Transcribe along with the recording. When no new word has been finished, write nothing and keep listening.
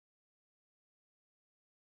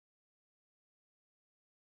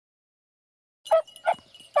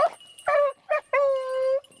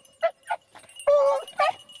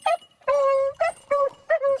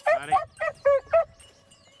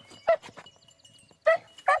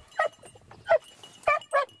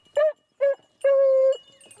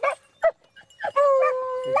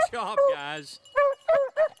Good job, guys.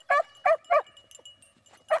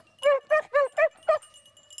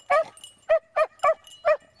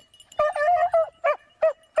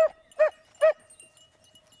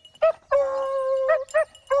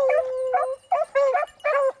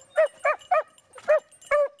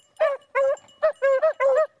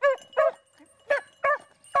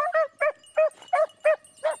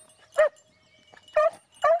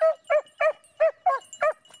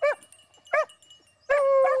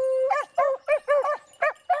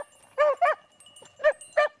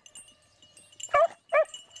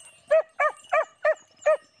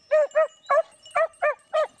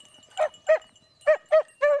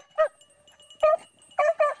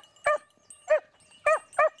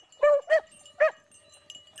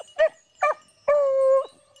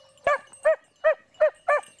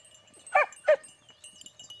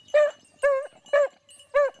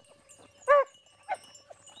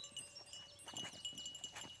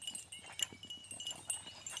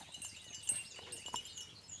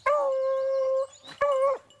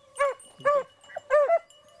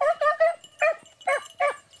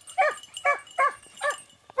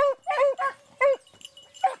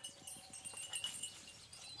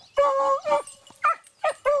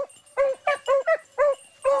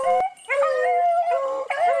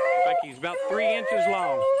 He's about 3 inches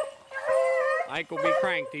long. Ike will be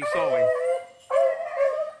cranked, he saw him.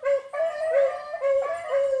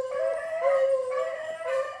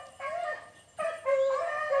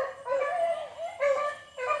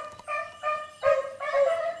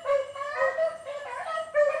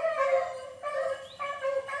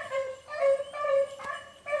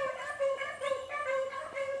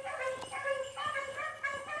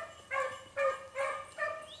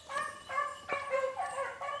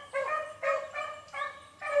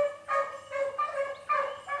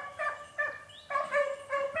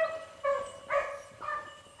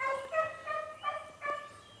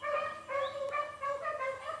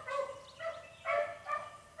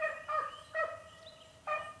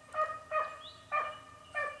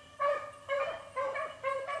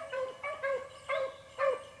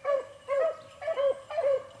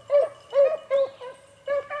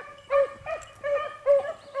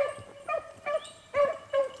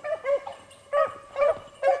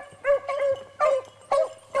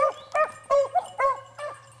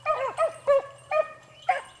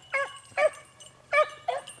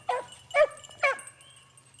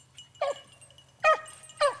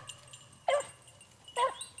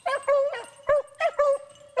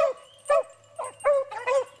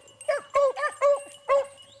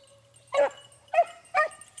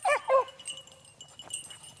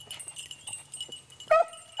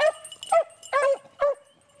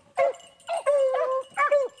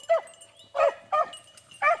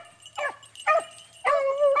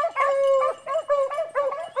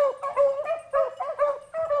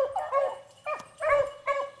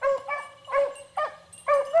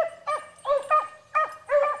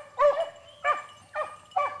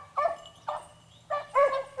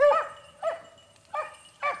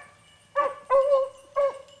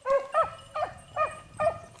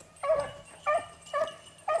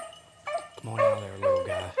 Come on out there, little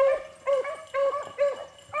guy.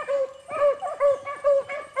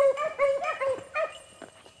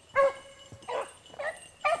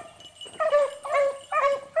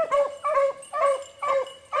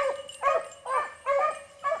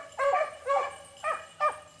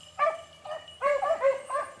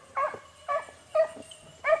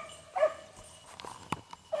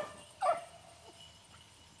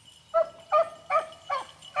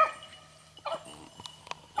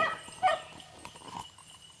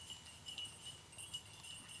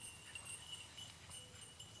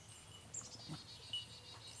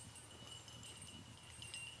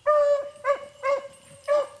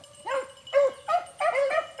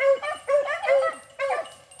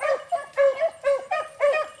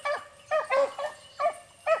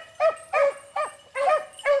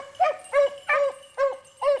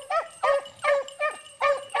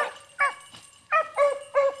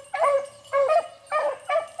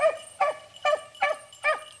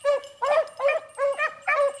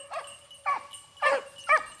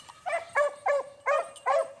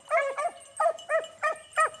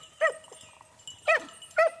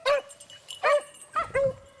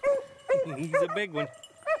 He's a big one.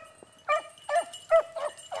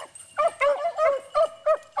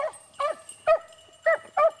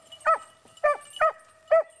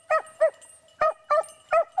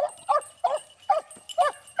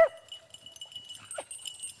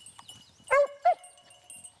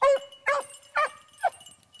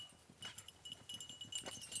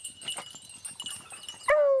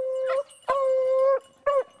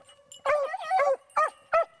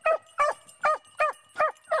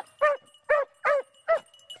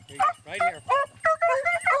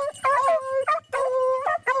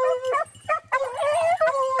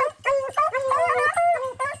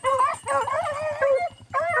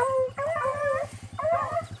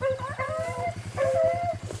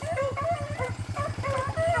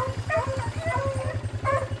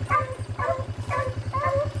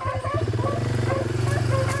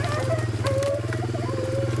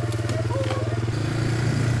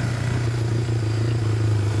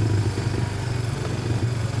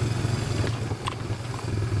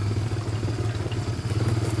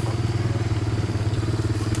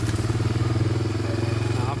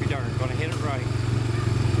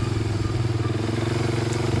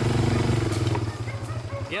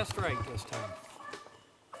 just right this time.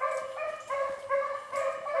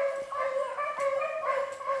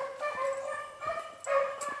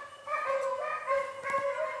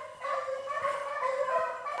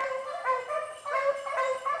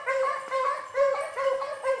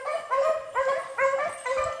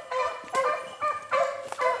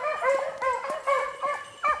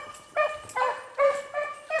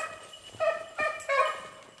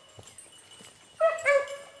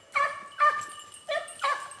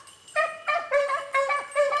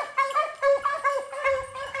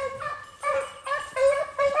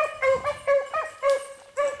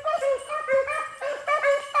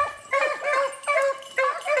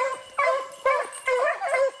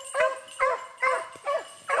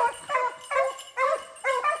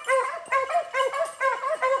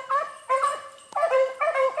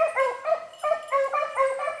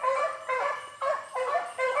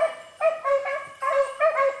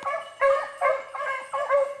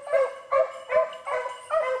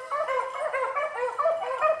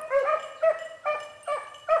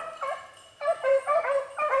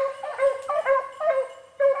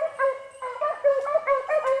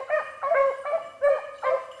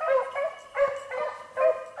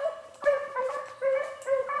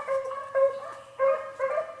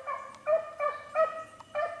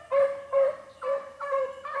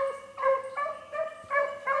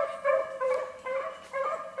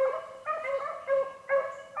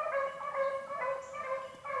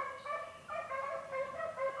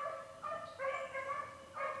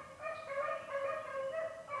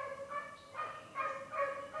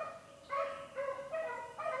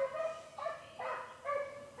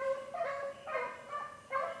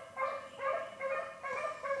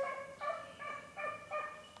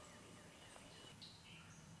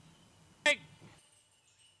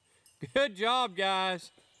 Good job,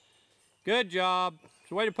 guys. Good job.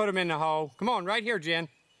 It's a way to put them in the hole. Come on, right here, Jen.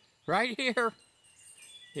 Right here.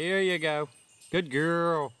 Here you go. Good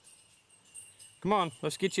girl. Come on,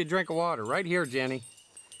 let's get you a drink of water. Right here, Jennie.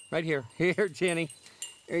 Right here. Here, Jennie.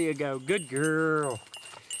 There you go. Good girl.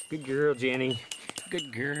 Good girl, Jennie.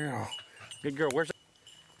 Good girl. Good girl. Where's...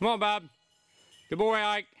 Come on, Bob. Good boy,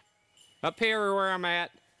 Ike. Up here where I'm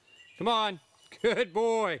at. Come on. Good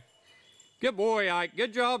boy. Good boy, Ike.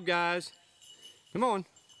 Good job, guys. Come on.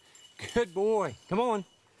 Good boy. Come on.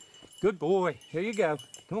 Good boy. Here you go.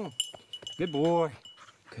 Come on. Good boy.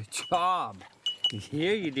 Good job.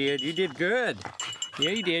 Yeah, you did. You did good. Yeah,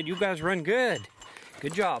 you did. You guys run good.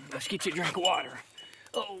 Good job. Let's get you a drink of water.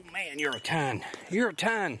 Oh, man, you're a ton. You're a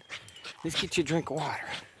ton. Let's get you a drink of water.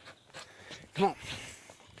 Come on.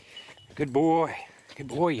 Good boy. Good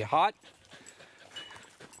boy. You hot?